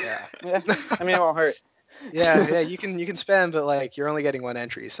 Yeah. I mean, it won't hurt. Yeah, you can spam, but like you're only getting one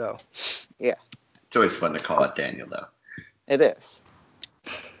entry, so. Yeah. It's always fun to call out Daniel, though. It is.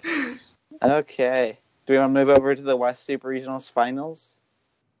 Okay. Do we want to move over to the West Super Regionals Finals?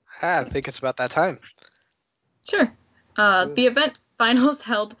 I think it's about that time. Sure. The event finals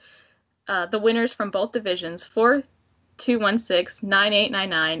held the winners from both divisions, 4-2-1-6,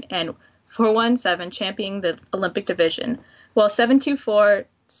 9-8-9-9, and 4-1-7, championing the Olympic division, while 7-2-4,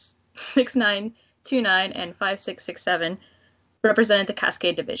 6-9-2-9, and 5-6-6-7 represented the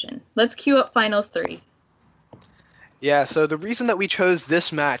Cascade division. Let's queue up finals 3. Yeah, so the reason that we chose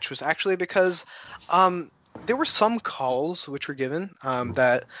this match was actually because there were some calls which were given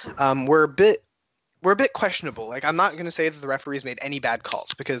that were a bit questionable. Like, I'm not going to say that the referees made any bad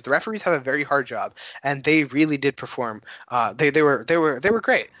calls, because the referees have a very hard job, and they really did perform. They were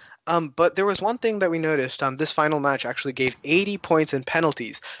great. But there was one thing that we noticed. This final match actually gave 80 points in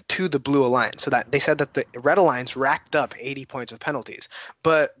penalties to the Blue Alliance. So that they said that the Red Alliance racked up 80 points of penalties.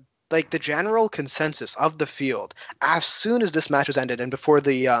 But like the general consensus of the field, as soon as this match was ended and before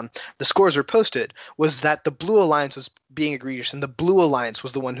the scores were posted, was that the Blue Alliance was being egregious, and the Blue Alliance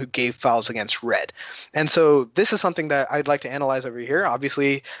was the one who gave fouls against Red. And so this is something that I'd like to analyze over here.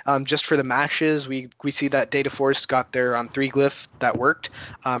 Obviously, just for the matches, we see that Data Force got their 3-glyph that worked.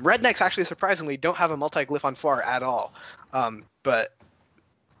 Rednecks actually surprisingly don't have a multi-glyph on FAR at all. But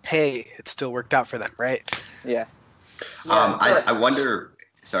hey, it still worked out for them, right? Yeah. I wonder.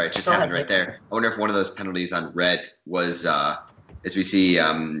 Sorry, it just happened right there. I wonder if one of those penalties on Red was, as we see,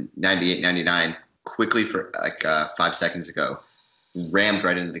 98-99 quickly for like 5 seconds ago, rammed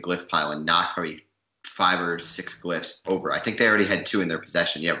right into the glyph pile and knocked probably 5 or 6 glyphs over. I think they already had 2 in their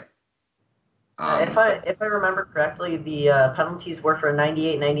possession. Yeah. If I remember correctly, the penalties were for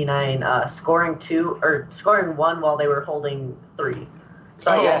 98-99, scoring 2 or scoring 1 while they were holding 3.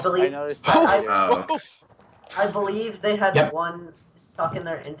 So yes, I believe I noticed that. I believe they had 1 stuck in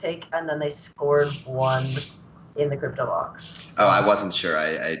their intake, and then they scored 1 in the crypto box. So, I wasn't sure.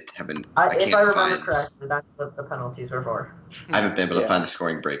 I haven't. If I remember correctly, that's what the penalties were for. I haven't been able to find the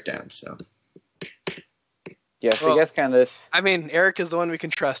scoring breakdown. So. Yeah, so I guess kind of. I mean, Eric is the one we can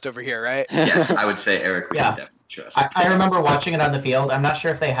trust over here, right? Yes, I would say Eric we can definitely trust. I remember watching it on the field. I'm not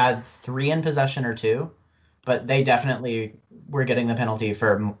sure if they had 3 in possession or 2, but they definitely were getting the penalty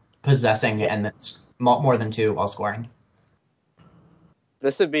for possessing and it's more than 2 while scoring.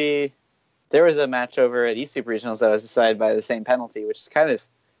 This would be. There was a match over at East Super Regionals that was decided by the same penalty, which is kind of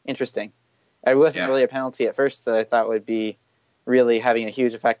interesting. It wasn't really a penalty at first that I thought would be really having a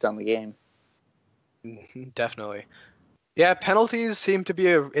huge effect on the game. Definitely. Yeah, penalties seem to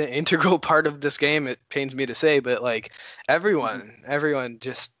be an integral part of this game. It pains me to say, but like everyone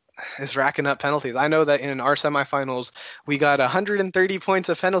just is racking up penalties. I know that in our semifinals, we got 130 points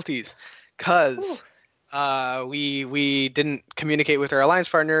of penalties because we didn't communicate with our alliance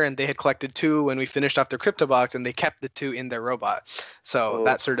partner, and they had collected 2 when we finished off their crypto box, and they kept the 2 in their robot. So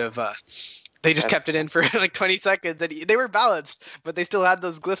that sort of they just kept it in for like 20 seconds, and they were balanced, but they still had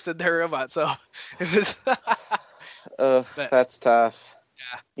those glyphs in their robot. So it was. That's tough.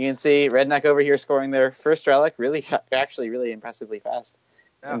 Yeah. You can see Redneck over here scoring their first relic really impressively fast.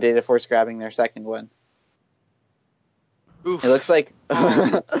 Yeah. And Data Force grabbing their second one. Oof. It looks like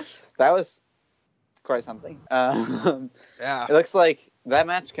that was quite something. Yeah. It looks like that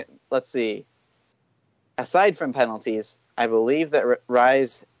match. Let's see. Aside from penalties, I believe that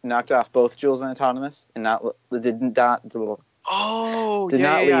Rise knocked off both Jules and Autonomous, and did not leave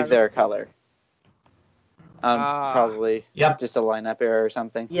their color. Probably just a lineup error or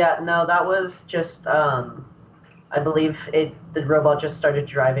something. Yeah, no, that was just I believe the robot just started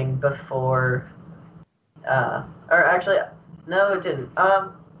driving before or actually no, it didn't. I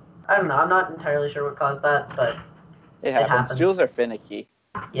don't know. I'm not entirely sure what caused that, but it happens. Jules are finicky.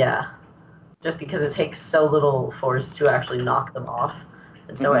 Yeah. Just because it takes so little force to actually knock them off.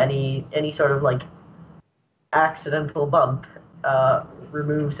 And so any sort of like accidental bump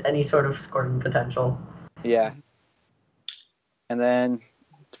removes any sort of scoring potential. Yeah. And then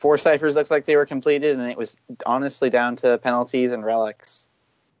 4 ciphers looks like they were completed, and it was honestly down to penalties and relics.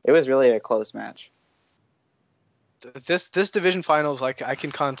 It was really a close match. This division finals, like I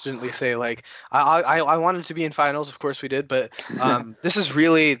can confidently say, like I wanted to be in finals, of course we did, but this is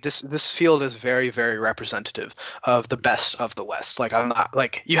really this field is very, very representative of the best of the West. Like I'm not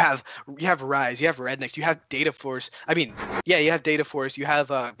like you have Rise, you have Rednecks, you have Data Force. I mean, yeah, you have Data Force, you have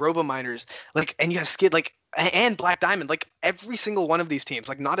Robo Miners, like, and you have Skid, like, and Black Diamond. Like every single one of these teams,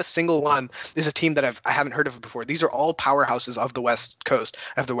 like not a single one is a team that I haven't heard of before. These are all powerhouses of the West Coast,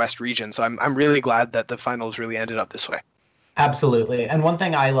 of the West region. So I'm really glad that the finals really ended up this way. Absolutely. And one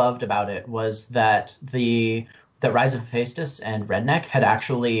thing I loved about it was that that Rise of Hephaestus and Redneck had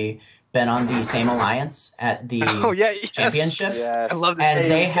actually been on the same alliance at the championship. Yes. I love this. And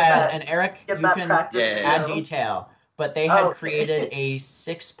they had, and Eric, Get you that can practice, add detail, but they had created a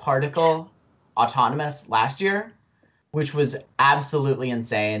 6-particle autonomous last year, which was absolutely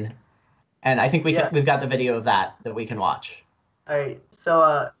insane. And I think we've got the video of that we can watch. All right.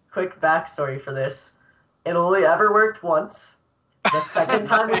 So, quick backstory for this. It only ever worked once. The second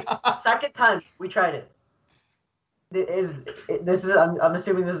time we tried it. I'm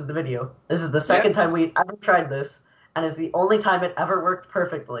assuming this is the video. This is the second time we ever tried this, and it's the only time it ever worked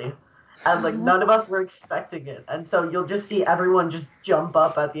perfectly. And like none of us were expecting it, and so you'll just see everyone just jump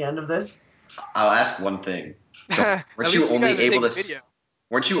up at the end of this. I'll ask one thing. Weren't you only able to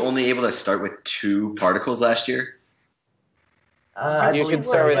start with 2 particles last year? You can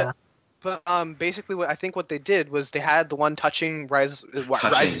start with. But basically, what they did was they had the one touching Rise's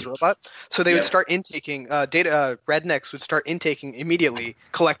robot, so they would start intaking data. Rednecks would start intaking immediately,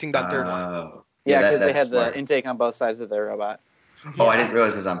 collecting that third one. Yeah, because they had the intake on both sides of their robot. Oh, I didn't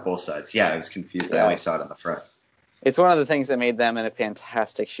realize it was on both sides. Yeah, I was confused. I only saw it on the front. It's one of the things that made them a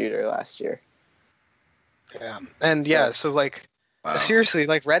fantastic shooter last year. Yeah, and so like. Wow. Seriously,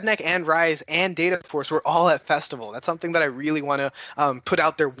 like Redneck and Rise and Data Force were all at Festival. That's something that I really want to put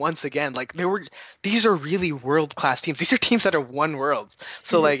out there once again. Like these are really world-class teams. These are teams that are won worlds.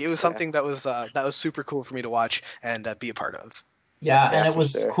 So like it was something that was super cool for me to watch and be a part of. Yeah, and it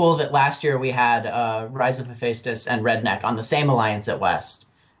was cool that last year we had Rise of Hephaestus and Redneck on the same alliance at West,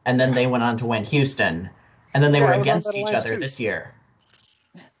 and then they went on to win Houston, and then they were against each other this year.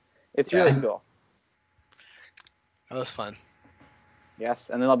 It's really cool. That was fun. Yes,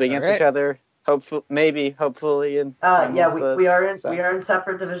 and then they'll be against each other. Hopefully, in we are in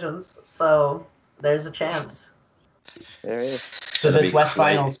separate divisions, so there's a chance. There is. So this West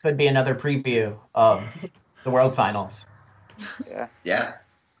Finals could be another preview of the World Finals. Yeah. Yeah.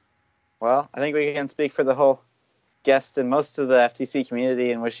 Well, I think we can speak for the whole guest and most of the FTC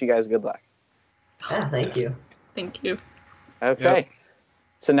community and wish you guys good luck. Yeah, thank you. Thank you. Okay. Yep.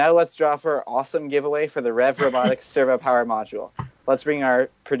 So now let's draw for our awesome giveaway for the Rev Robotics Servo Power Module. Let's bring our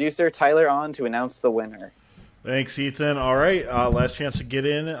producer, Tyler, on to announce the winner. Thanks, Ethan. All right, last chance to get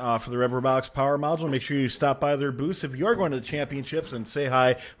in for the Rev Robotics Power Module. Make sure you stop by their booth if you are going to the championships and say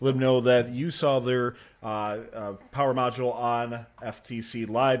hi. Let them know that you saw their Power Module on FTC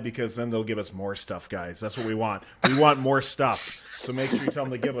Live, because then they'll give us more stuff, guys. That's what we want. We want more stuff. So make sure you tell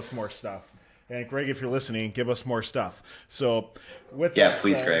them to give us more stuff. And Greg, if you're listening, give us more stuff. So with that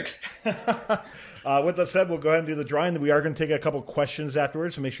please, said, Greg. With that said, we'll go ahead and do the drawing. We are going to take a couple questions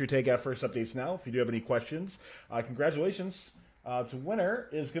afterwards, so make sure you take first updates now if you do have any questions. Congratulations. The winner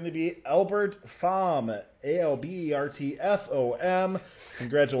is going to be Albert Pham, ALBERTFOM.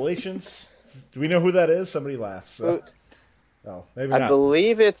 Congratulations. Do we know who that is? Somebody laughs. So. Oh, maybe not. I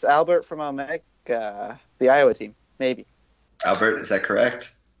believe it's Albert from Omega, the Iowa team. Maybe. Albert, is that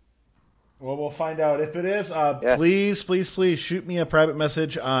correct? Well, we'll find out. If it is, yes. Please shoot me a private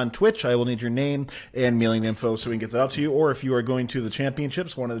message on Twitch. I will need your name and mailing info so we can get that out to you. Or if you are going to the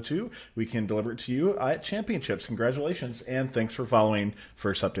championships, one of the two, we can deliver it to you at championships. Congratulations, and thanks for following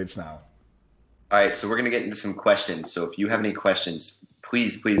First Updates Now. All right, so we're going to get into some questions. So if you have any questions,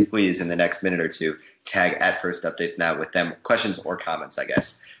 please, in the next minute or two, tag at First Updates Now with them, questions or comments, I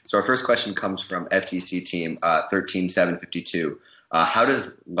guess. So our first question comes from FTC team 13752. How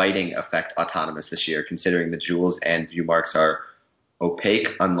does lighting affect Autonomous this year, considering the jewels and view marks are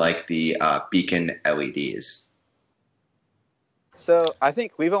opaque, unlike the beacon LEDs? So I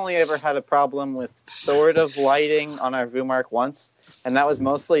think we've only ever had a problem with sort of lighting on our view mark once, and that was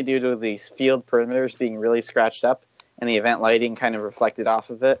mostly due to the field perimeters being really scratched up and the event lighting kind of reflected off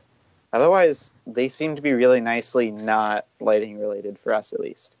of it. Otherwise, they seem to be really nicely not lighting related for us, at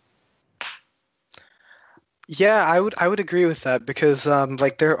least. Yeah, I would agree with that because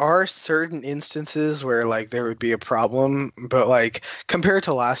like there are certain instances where like there would be a problem, but like compared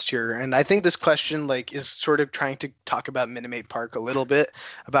to last year, and I think this question like is sort of trying to talk about Minute Maid Park a little bit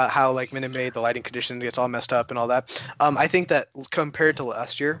about how like Minute Maid the lighting condition gets all messed up and all that. I think that compared to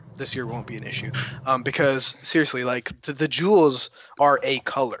last year, this year won't be an issue because seriously, like the jewels are a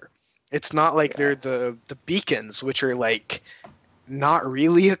color. It's not like they're the beacons, which are like not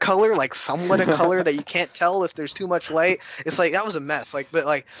really a color, like somewhat a color that you can't tell if there's too much light. It's like that was a mess. Like, but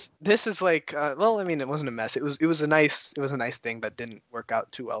like this is like, well, I mean, it wasn't a mess. It was a nice thing that didn't work out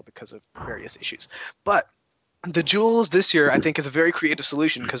too well because of various issues. But the jewels this year, I think, is a very creative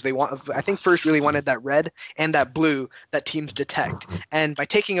solution because I think first really wanted that red and that blue that teams detect, and by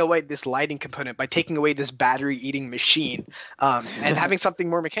taking away this lighting component, by taking away this battery eating machine, and having something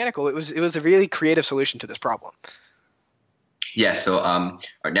more mechanical, it was a really creative solution to this problem. Yeah, so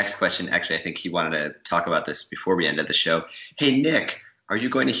our next question, actually, I think he wanted to talk about this before we ended the show. Hey, Nick, are you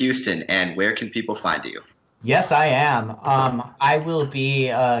going to Houston, and where can people find you? Yes, I am. I will be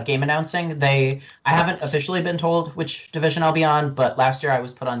game announcing. I haven't officially been told which division I'll be on, but last year I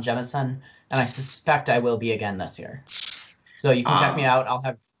was put on Jemison, and I suspect I will be again this year. So you can check me out. I'll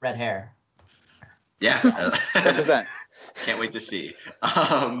have red hair. Yeah. Represent. Can't wait to see.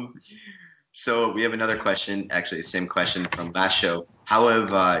 So we have another question, actually the same question from last show. How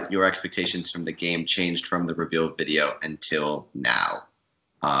have your expectations from the game changed from the reveal video until now?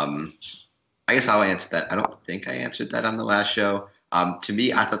 I guess I'll answer that. I don't think I answered that on the last show. To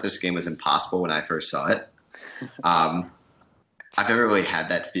me, I thought this game was impossible when I first saw it. I've never really had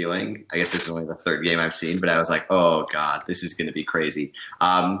that feeling. I guess this is only the third game I've seen, but I was like, oh, God, this is going to be crazy.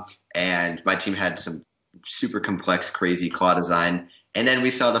 And my team had some super complex, crazy claw design. And then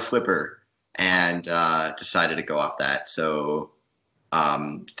we saw the flipper and decided to go off that. So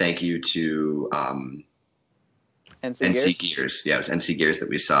thank you to NC Gears. Yeah, it was NC Gears that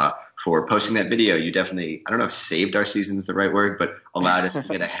we saw for posting that video. You definitely, I don't know if saved our season is the right word, but allowed us to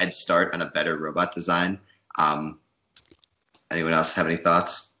get a head start on a better robot design. Anyone else have any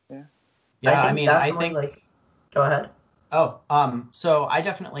thoughts? Yeah, I think like, go ahead. So I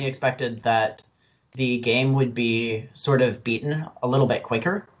definitely expected that the game would be sort of beaten a little bit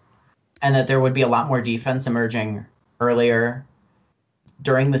quicker, and that there would be a lot more defense emerging earlier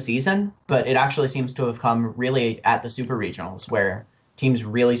during the season, but it actually seems to have come really at the Super Regionals, where teams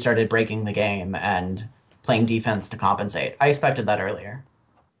really started breaking the game and playing defense to compensate. I expected that earlier.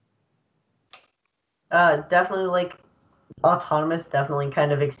 Definitely, like, Autonomous definitely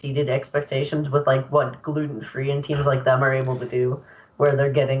kind of exceeded expectations with, like, what Gluten-Free and teams like them are able to do, where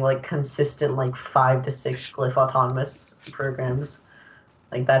they're getting, like, consistent, like, 5 to 6 Glyph Autonomous programs.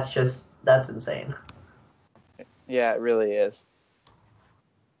 Like, that's insane. Yeah, it really is.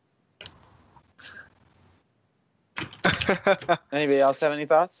 Anybody else have any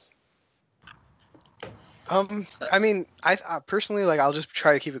thoughts? I mean, I personally, like, I'll just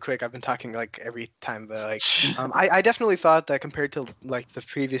try to keep it quick. I've been talking like every time, but like, I definitely thought that compared to like the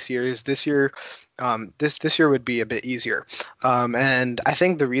previous years, this year would be a bit easier. And I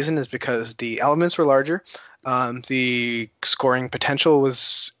think the reason is because the elements were larger. The scoring potential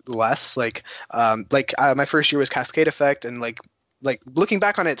was less. My first year was Cascade Effect, and like looking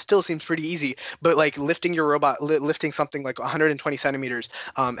back on it, still seems pretty easy. But like lifting your robot, lifting something like 120 centimeters,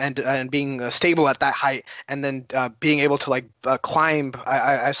 and being stable at that height, and then being able to like climb.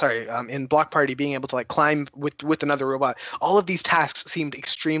 In Block Party, being able to like climb with another robot. All of these tasks seemed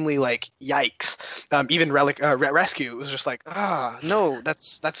extremely like yikes. Even Rescue, it was just like no,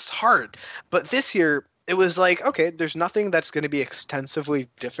 that's hard. But this year, it was like, okay, there's nothing that's going to be extensively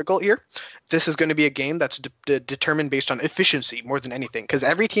difficult here. This is going to be a game that's determined based on efficiency more than anything, because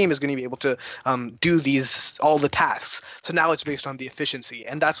every team is going to be able to do all the tasks. So now it's based on the efficiency,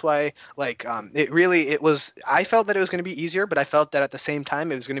 and that's why it was. I felt that it was going to be easier, but I felt that at the same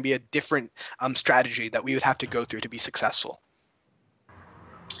time it was going to be a different strategy that we would have to go through to be successful.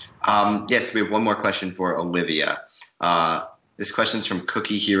 Yes, we have one more question for Olivia. This question's from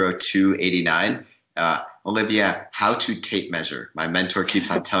Cookie Hero 289. Olivia, how to tape measure? My mentor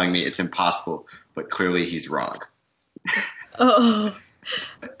keeps on telling me it's impossible, but clearly he's wrong.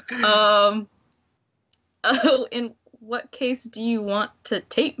 In what case do you want to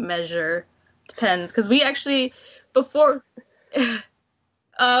tape measure? Depends, because we actually we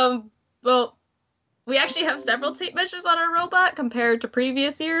actually have several tape measures on our robot compared to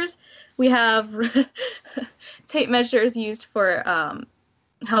previous years. We have tape measures used for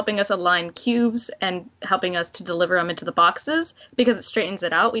helping us align cubes and helping us to deliver them into the boxes because it straightens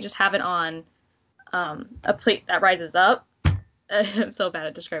it out. We just have it on a plate that rises up. I'm so bad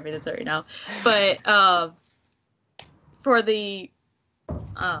at describing this right now. But for the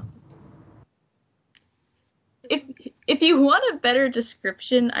if you want a better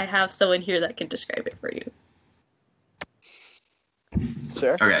description, I have someone here that can describe it for you.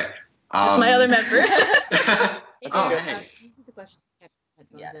 Sure. Okay. It's my other member. Oh, hey.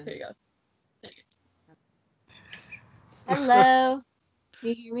 Yeah, there you go. Hello. Can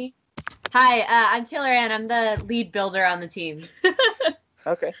you hear me? Hi, I'm Taylor Ann. I'm the lead builder on the team.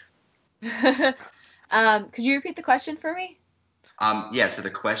 Okay. Could you repeat the question for me? Yeah. So the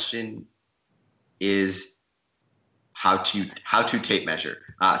question is how to tape measure.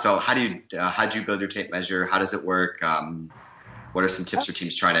 So how do you build your tape measure? How does it work? What are some tips for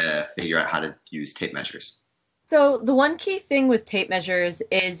teams trying to figure out how to use tape measures? So the one key thing with tape measures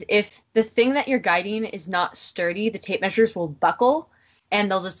is if the thing that you're guiding is not sturdy, the tape measures will buckle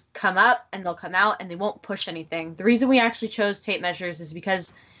and they'll just come up and they'll come out and they won't push anything. The reason we actually chose tape measures is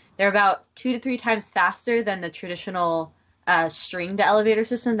because they're about 2 to 3 times faster than the traditional stringed elevator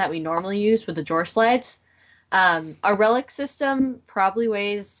system that we normally use with the drawer slides. Our Relic system probably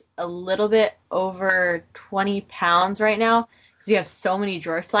weighs a little bit over 20 pounds right now because we have so many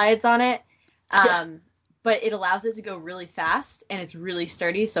drawer slides on it. But it allows it to go really fast and it's really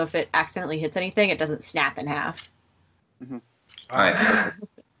sturdy. So if it accidentally hits anything, it doesn't snap in half. Mm-hmm. All right.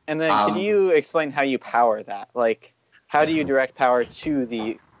 And then can you explain how you power that? Like, how do you direct power to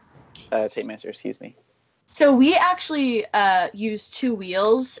the tape measure? Excuse me. So we actually use 2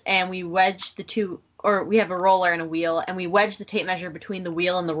 wheels and we wedge the two, or we have a roller and a wheel, and we wedge the tape measure between the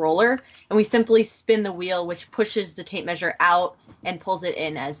wheel and the roller, and we simply spin the wheel, which pushes the tape measure out and pulls it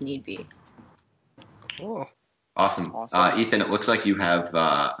in as need be. Cool. Awesome. Ethan, it looks like you have,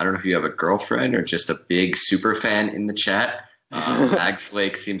 I don't know if you have a girlfriend or just a big super fan in the chat. Bag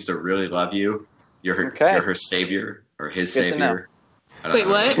Flake seems to really love you. You're her savior, or his savior. Wait,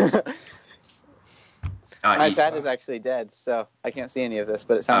 what? My chat is actually dead, so I can't see any of this,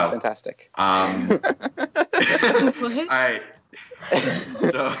 but it sounds fantastic. All right.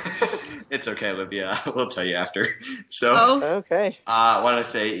 So it's okay, Olivia. We'll tell you after. So okay. I want to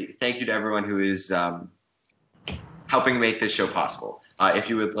say thank you to everyone who is helping make this show possible. If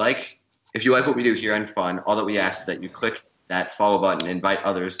you like what we do here on Fun, all that we ask is that you click that follow button and invite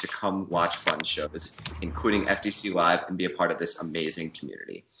others to come watch fun shows, including FTC Live, and be a part of this amazing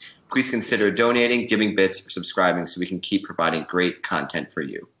community. Please consider donating, giving bits, or subscribing so we can keep providing great content for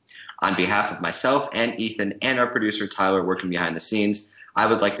you. On behalf of myself and Ethan and our producer Tyler working behind the scenes, I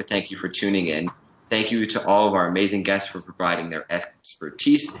would like to thank you for tuning in. Thank you to all of our amazing guests for providing their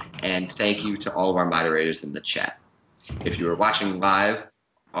expertise, and thank you to all of our moderators in the chat. If you were watching live,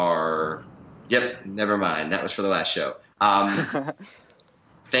 never mind, that was for the last show.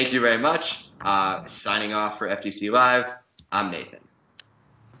 Thank you very much. Signing off for FTC Live, I'm Nathan.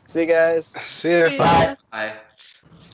 See you guys. See you. Bye. Bye.